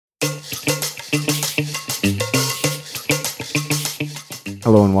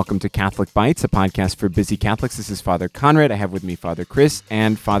Hello and welcome to Catholic Bites, a podcast for busy Catholics. This is Father Conrad. I have with me Father Chris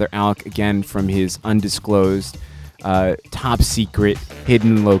and Father Alec, again from his undisclosed, top secret,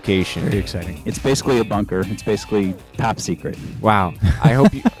 hidden location. Very exciting. It's basically a bunker. It's basically top secret. Wow. I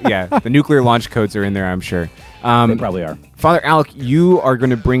hope the nuclear launch codes are in there, I'm sure. They probably are. Father Alec, you are going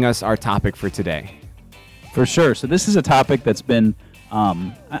to bring us our topic for today. For sure. So this is a topic that's been,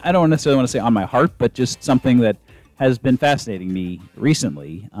 I don't necessarily want to say on my heart, but just something that has been fascinating me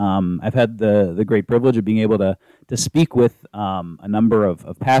recently. I've had the great privilege of being able to speak with a number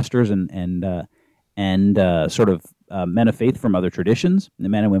of pastors and sort of men of faith from other traditions, the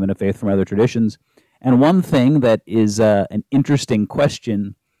men and women of faith from other traditions. And one thing that is an interesting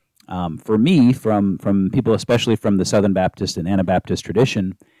question for me from people, especially from the Southern Baptist and Anabaptist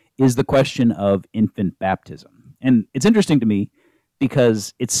tradition, is the question of infant baptism. And it's interesting to me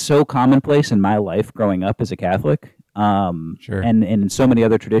because it's so commonplace in my life growing up as a Catholic, Sure. and in so many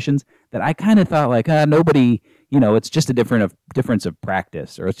other traditions, that I kind of thought like, nobody, it's just a difference of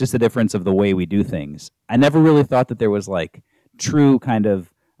practice, or it's just a difference of the way we do things. I never really thought that there was like true kind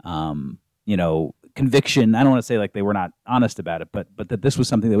of, conviction. I don't want to say like they were not honest about it, but that this was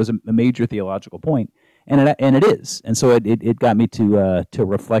something that was a major theological point, and it is. And so it got me to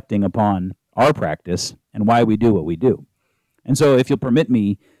reflecting upon our practice and why we do what we do. And so, if you'll permit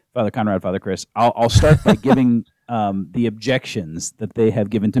me, Father Conrad, Father Chris, I'll start by giving the objections that they have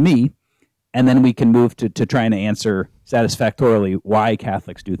given to me, and then we can move to trying to answer satisfactorily why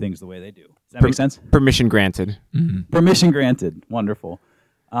Catholics do things the way they do. Does that make sense? Permission granted. Mm-hmm. Permission granted. Wonderful.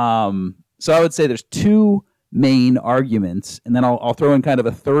 So I would say there's two main arguments, and then I'll throw in kind of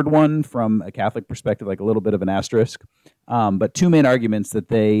a third one from a Catholic perspective, like a little bit of an asterisk. But two main arguments that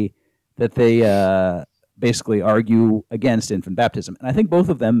they basically argue against infant baptism. And I think both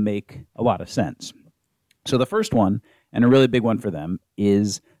of them make a lot of sense. So the first one, and a really big one for them,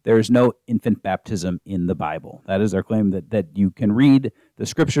 is there is no infant baptism in the Bible. That is their claim, that you can read the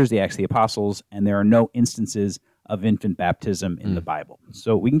scriptures, the Acts of the Apostles, and there are no instances of infant baptism in the Bible.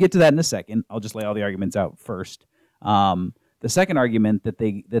 So we can get to that in a second. I'll just lay all the arguments out first. The second argument that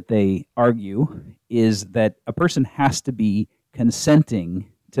they argue is that a person has to be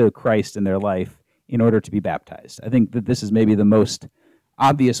consenting to Christ in their life in order to be baptized. I think that this is maybe the most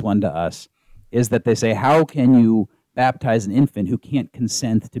obvious one to us, is that they say, how can you baptize an infant who can't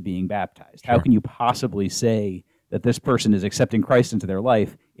consent to being baptized? Sure. How can you possibly say that this person is accepting Christ into their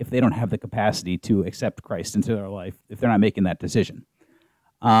life if they don't have the capacity to accept Christ into their life, if they're not making that decision?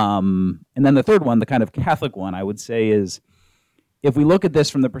 And then the third one, the kind of Catholic one, I would say is, if we look at this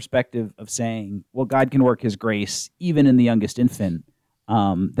from the perspective of saying, well, God can work his grace even in the youngest infant,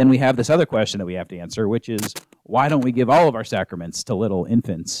 then we have this other question that we have to answer, which is, why don't we give all of our sacraments to little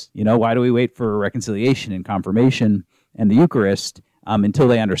infants? Why do we wait for reconciliation and confirmation and the Eucharist until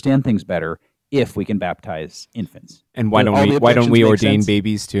they understand things better, if we can baptize infants? And why don't we ordain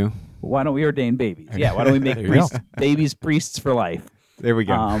babies too? Why don't we ordain babies? Yeah, why don't we make babies priests for life? There we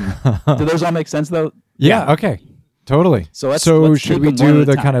go. Do those all make sense, though? Yeah, okay. Totally. So should we do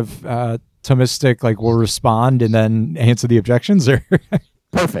the kind of Thomistic, like we'll respond and then answer the objections? Or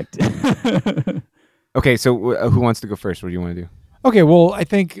Perfect. Okay, so who wants to go first? What do you want to do? Okay, well, I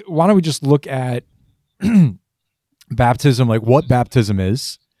think, why don't we just look at baptism, like what baptism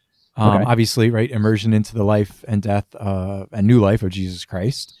is. Okay. Obviously, right, immersion into the life and death and new life of Jesus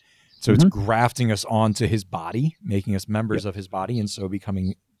Christ. So it's grafting us onto his body, making us members of his body, and so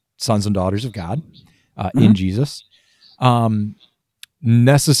becoming sons and daughters of God in Jesus.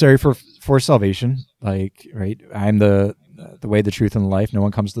 Necessary for salvation, like, right, I'm the way, the truth, and the life. No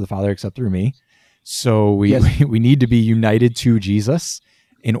one comes to the Father except through me. So we need to be united to Jesus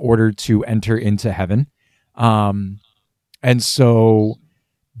in order to enter into heaven. And so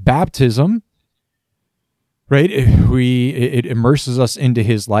baptism, right, it immerses us into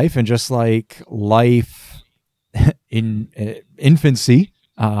his life, and just like life in infancy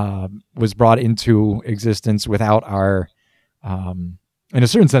was brought into existence without our, in a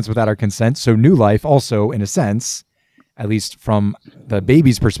certain sense, without our consent. So new life also, in a sense, at least from the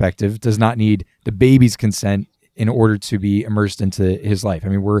baby's perspective, does not need the baby's consent in order to be immersed into his life. I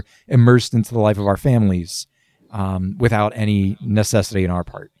mean, we're immersed into the life of our families without any necessity on our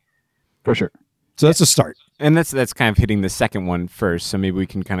part. For sure. So that's a start. And that's kind of hitting the second one first. So maybe we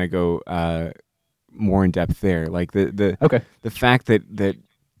can kind of go more in depth there. Like the fact that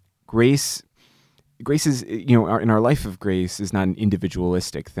grace is, in our life of grace is not an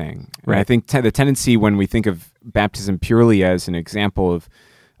individualistic thing. Right. I think the tendency when we think of baptism purely as an example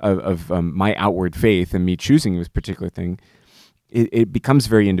of my outward faith and me choosing this particular thing, it becomes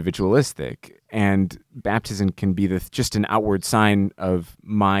very individualistic. and baptism can be just an outward sign of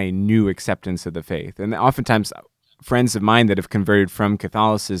my new acceptance of the faith. And oftentimes, friends of mine that have converted from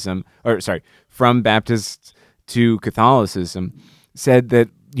Baptist to Catholicism said that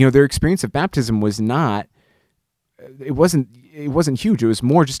their experience of baptism was not. It wasn't huge. It was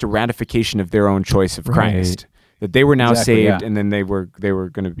more just a ratification of their own choice of Christ. That they were now saved, and then they were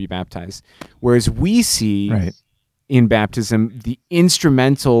going to be baptized. Whereas we see in baptism the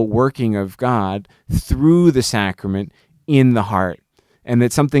instrumental working of God through the sacrament in the heart, and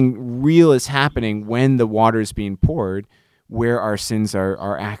that something real is happening when the water is being poured, where our sins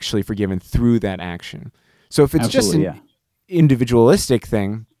are actually forgiven through that action. So if it's just an individualistic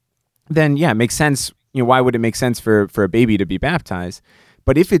thing, then it makes sense. Why would it make sense for a baby to be baptized?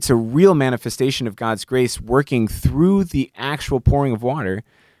 But if it's a real manifestation of God's grace working through the actual pouring of water,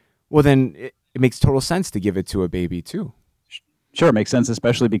 well, then it makes total sense to give it to a baby too. Sure, it makes sense,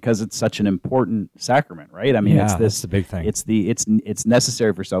 especially because it's such an important sacrament, right? I mean, that's the big thing. It's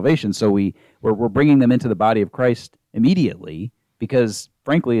necessary for salvation. So we're bringing them into the body of Christ immediately because,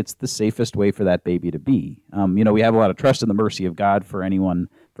 frankly, it's the safest way for that baby to be. We have a lot of trust in the mercy of God for anyone,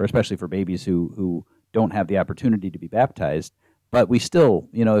 especially for babies who don't have the opportunity to be baptized. But we still,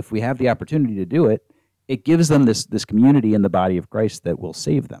 if we have the opportunity to do it, it gives them this community in the body of Christ that will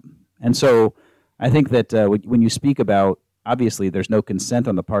save them. And so I think that when you speak about, obviously, there's no consent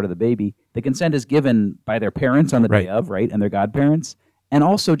on the part of the baby. The consent is given by their parents on the day of, right, and their godparents, and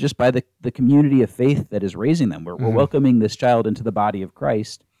also just by the community of faith that is raising them. We're welcoming this child into the body of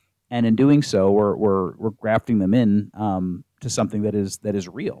Christ, and in doing so, we're grafting them in to something that is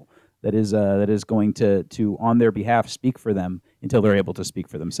real. That is going to on their behalf speak for them until they're able to speak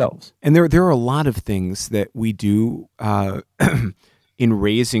for themselves. And there are a lot of things that we do in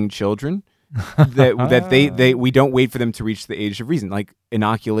raising children that we don't wait for them to reach the age of reason, like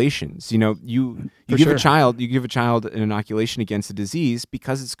inoculations. You give a child an inoculation against a disease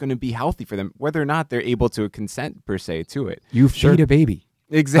because it's going to be healthy for them, whether or not they're able to consent per se to it. You feed a baby.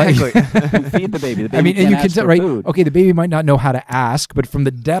 Exactly. Feed the baby. I mean, and you can tell, right? Food. Okay, the baby might not know how to ask, but from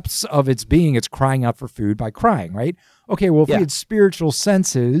the depths of its being, it's crying out for food by crying, right? Okay, well, if we had spiritual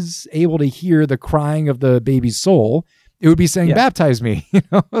senses able to hear the crying of the baby's soul, it would be saying, "Baptize me,"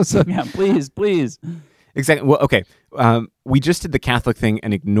 So, please. Exactly. Well, okay. We just did the Catholic thing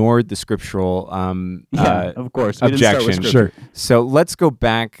and ignored the scriptural of course. objection. Sure. So let's go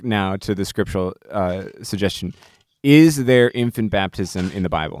back now to the scriptural suggestion. Is there infant baptism in the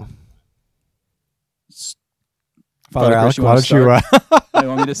Bible? Father Alec, why don't you? You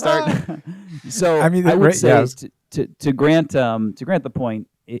want me to start? So I would say to grant the point,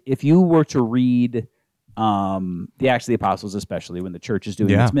 if you were to read the Acts of the Apostles, especially when the church is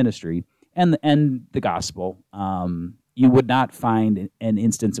doing its ministry, and the gospel, you would not find an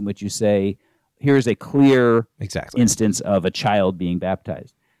instance in which you say, "Here's a clear instance of a child being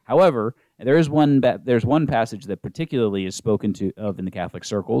baptized." However, there's one passage that particularly is spoken of in the Catholic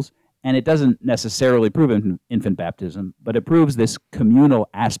circles, and it doesn't necessarily prove infant baptism, but it proves this communal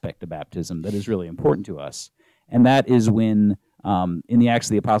aspect of baptism that is really important to us. And that is when, in the Acts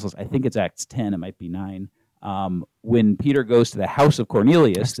of the Apostles, I think it's Acts 10, it might be 9, when Peter goes to the house of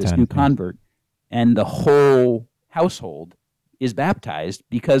Cornelius, this new convert, and the whole household is baptized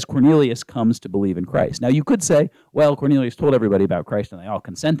because Cornelius comes to believe in Christ. Now, you could say, well, Cornelius told everybody about Christ and they all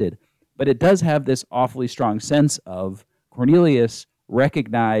consented, but it does have this awfully strong sense of Cornelius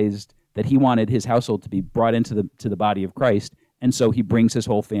recognized that he wanted his household to be brought into the body of Christ, and so he brings his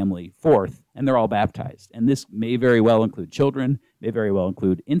whole family forth, and they're all baptized. And this may very well include children, may very well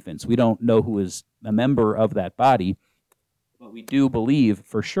include infants. We don't know who is a member of that body, but we do believe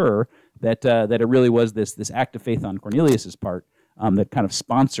for sure that it really was this act of faith on Cornelius's part that kind of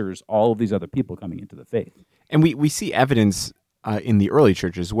sponsors all of these other people coming into the faith. And we see evidence in the early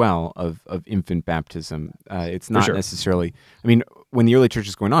church as well of infant baptism. It's not necessarily. I mean, when the early church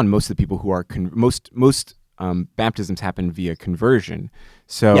is going on, most of the people who are most baptisms happen via conversion,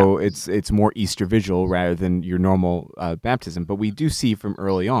 so it's more Easter Vigil rather than your normal baptism. But we do see from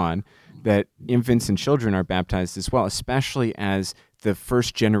early on that infants and children are baptized as well, especially as the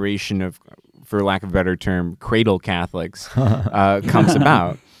first generation of, for lack of a better term, cradle Catholics comes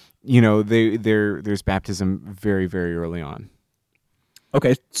about. There's baptism very, very early on.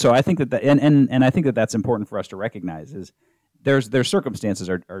 Okay, so I think that and I think that that's important for us to recognize is their circumstances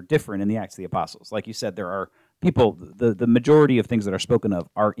are different in the Acts of the Apostles. Like you said, there are people, the majority of things that are spoken of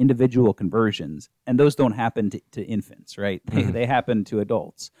are individual conversions, and those don't happen to infants, right? They happen to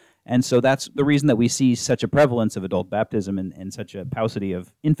adults. And so that's the reason that we see such a prevalence of adult baptism and such a paucity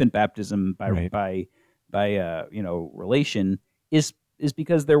of infant baptism by relation is is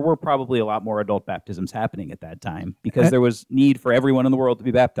because there were probably a lot more adult baptisms happening at that time because there was need for everyone in the world to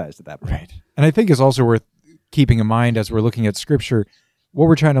be baptized at that point. Right. And I think it's also worth keeping in mind as we're looking at Scripture, what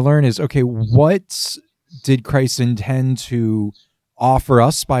we're trying to learn is, okay, what did Christ intend to offer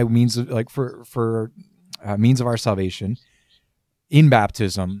us by means of, like, for means of our salvation in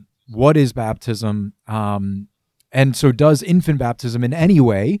baptism? What is baptism? And so does infant baptism in any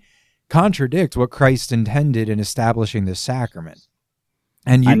way contradict what Christ intended in establishing this sacrament?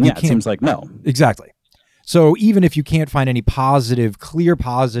 And you can't, it seems like no. Exactly. So even if you can't find any clear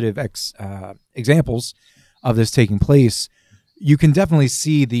positive examples of this taking place, you can definitely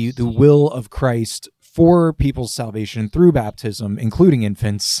see the will of Christ for people's salvation through baptism, including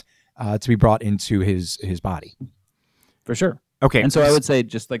infants, to be brought into his body. For sure. Okay. And so I would say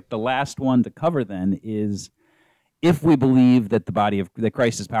just like the last one to cover then is, if we believe that that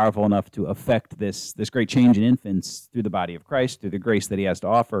Christ is powerful enough to affect this great change in infants through the body of Christ, through the grace that he has to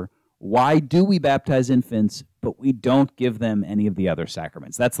offer, why do we baptize infants, but we don't give them any of the other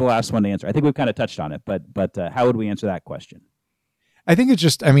sacraments? That's the last one to answer. I think we've kind of touched on it, but how would we answer that question? I think it's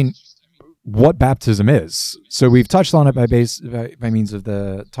just, what baptism is. So we've touched on it by means of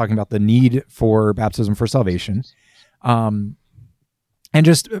talking about the need for baptism for salvation. And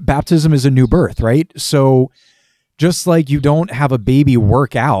just baptism is a new birth, right? So just like you don't have a baby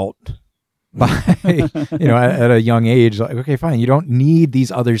work out by, at a young age, like, okay, fine, you don't need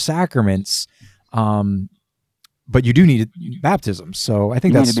these other sacraments, but you do need baptism. So I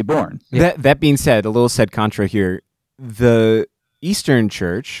think you need to be born. Yeah. That being said, a little sed contra here, the Eastern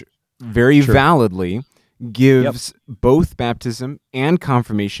Church very validly gives both baptism and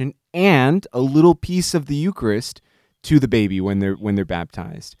confirmation and a little piece of the Eucharist to the baby when they're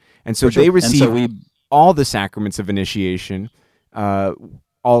baptized. And so they receive all the sacraments of initiation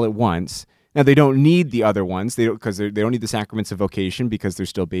all at once. Now, they don't need the other ones because they don't need the sacraments of vocation because they're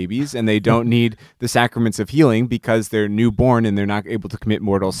still babies, and they don't need the sacraments of healing because they're newborn and they're not able to commit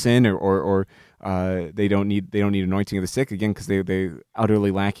mortal sin, or they don't need anointing of the sick, again, because they're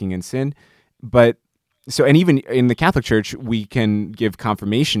utterly lacking in sin. But so, and even in the Catholic Church, we can give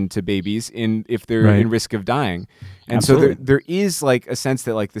confirmation to babies if they're in risk of dying. And Absolutely. So there is like a sense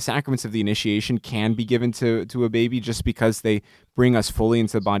that like the sacraments of the initiation can be given to a baby just because they bring us fully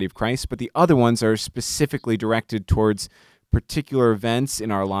into the body of Christ. But the other ones are specifically directed towards particular events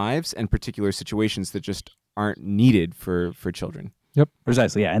in our lives and particular situations that just aren't needed for children. Yep.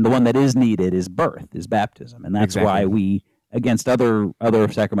 Precisely, yeah. And the one that is needed is birth, is baptism. And that's why we, against other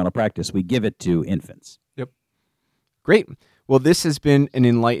sacramental practice, we give it to infants. Yep. Great. Well, this has been an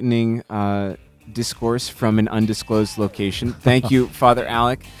enlightening discourse from an undisclosed location. Thank you, Father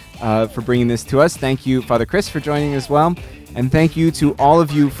Alec, for bringing this to us. Thank you, Father Chris, for joining as well. And thank you to all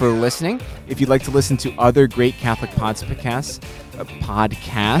of you for listening. If you'd like to listen to other great Catholic podscasts,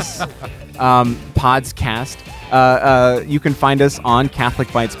 you can find us on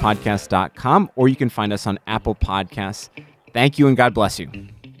CatholicBitesPodcast.com, or you can find us on Apple Podcasts. Thank you, and God bless you.